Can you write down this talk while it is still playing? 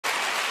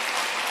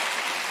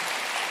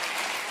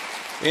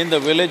In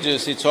the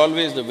villages, it's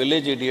always the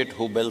village idiot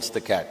who bells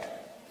the cat.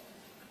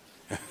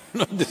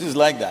 No, this is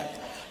like that.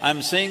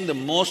 I'm saying the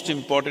most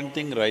important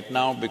thing right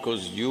now,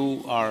 because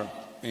you are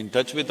in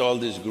touch with all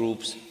these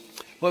groups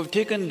who have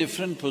taken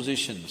different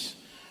positions,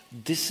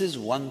 this is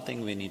one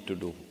thing we need to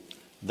do.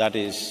 That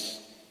is,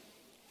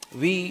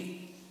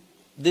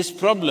 this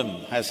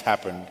problem has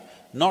happened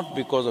not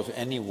because of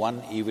any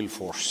one evil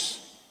force.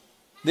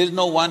 There's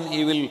no one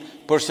evil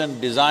person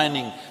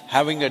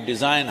having a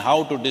design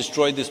how to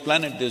destroy this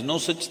planet, there's no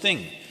such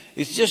thing.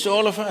 It's just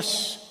all of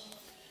us.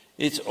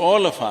 It's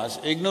all of us.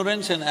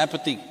 Ignorance and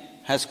apathy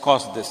has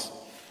caused this.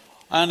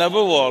 And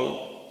above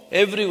all,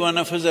 every one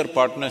of us are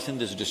partners in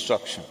this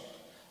destruction.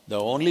 The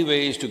only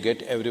way is to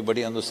get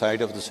everybody on the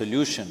side of the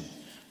solution.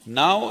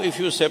 Now if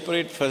you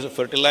separate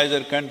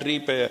fertilizer country,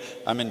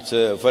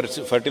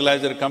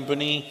 fertilizer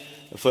company,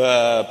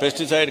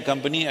 pesticide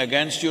company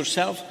against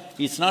yourself,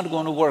 it's not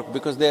going to work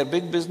because they are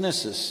big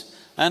businesses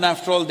and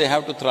after all they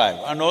have to thrive.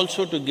 And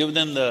also to give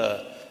them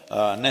the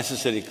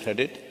necessary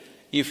credit,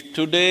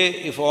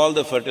 if all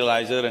the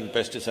fertilizer and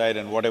pesticide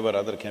and whatever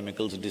other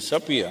chemicals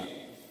disappear,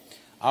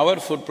 our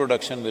food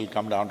production will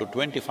come down to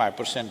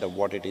 25% of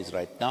what it is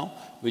right now,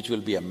 which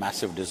will be a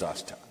massive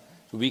disaster.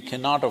 We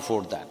cannot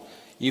afford that.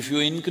 If you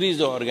increase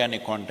the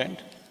organic content,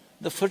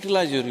 the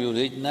fertilizer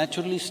usage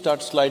naturally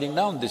starts sliding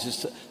down.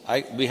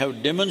 We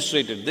have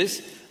demonstrated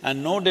this,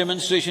 and no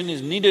demonstration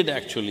is needed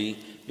actually.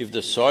 If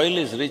the soil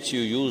is rich, you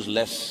use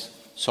less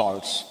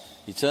salts.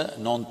 It's a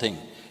known thing.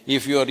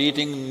 If you are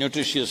eating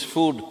nutritious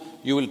food,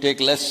 you will take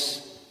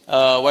less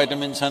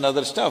vitamins and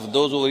other stuff.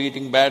 Those who are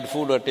eating bad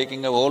food are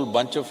taking a whole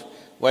bunch of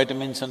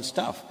vitamins and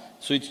stuff.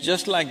 So it's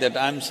just like that.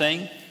 I'm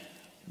saying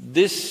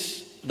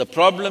the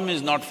problem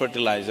is not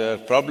fertilizer,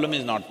 problem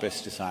is not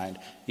pesticide,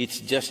 it's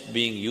just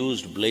being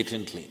used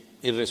blatantly,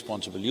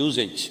 irresponsible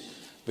usage,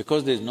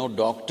 because there's no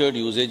doctored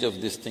usage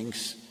of these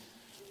things.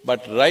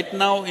 But right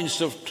now,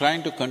 instead of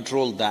trying to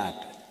control that,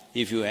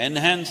 if you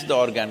enhance the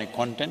organic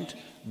content,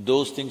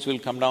 those things will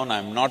come down.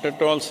 I'm not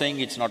at all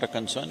saying it's not a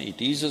concern,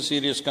 it is a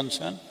serious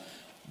concern,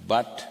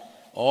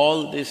 but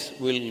all this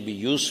will be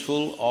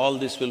useful, all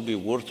this will be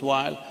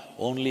worthwhile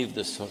only if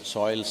the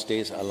soil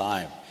stays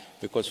alive.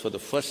 Because for the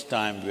first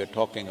time we are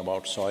talking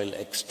about soil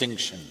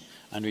extinction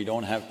and we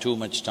don't have too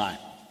much time.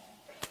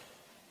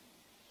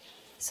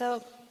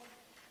 So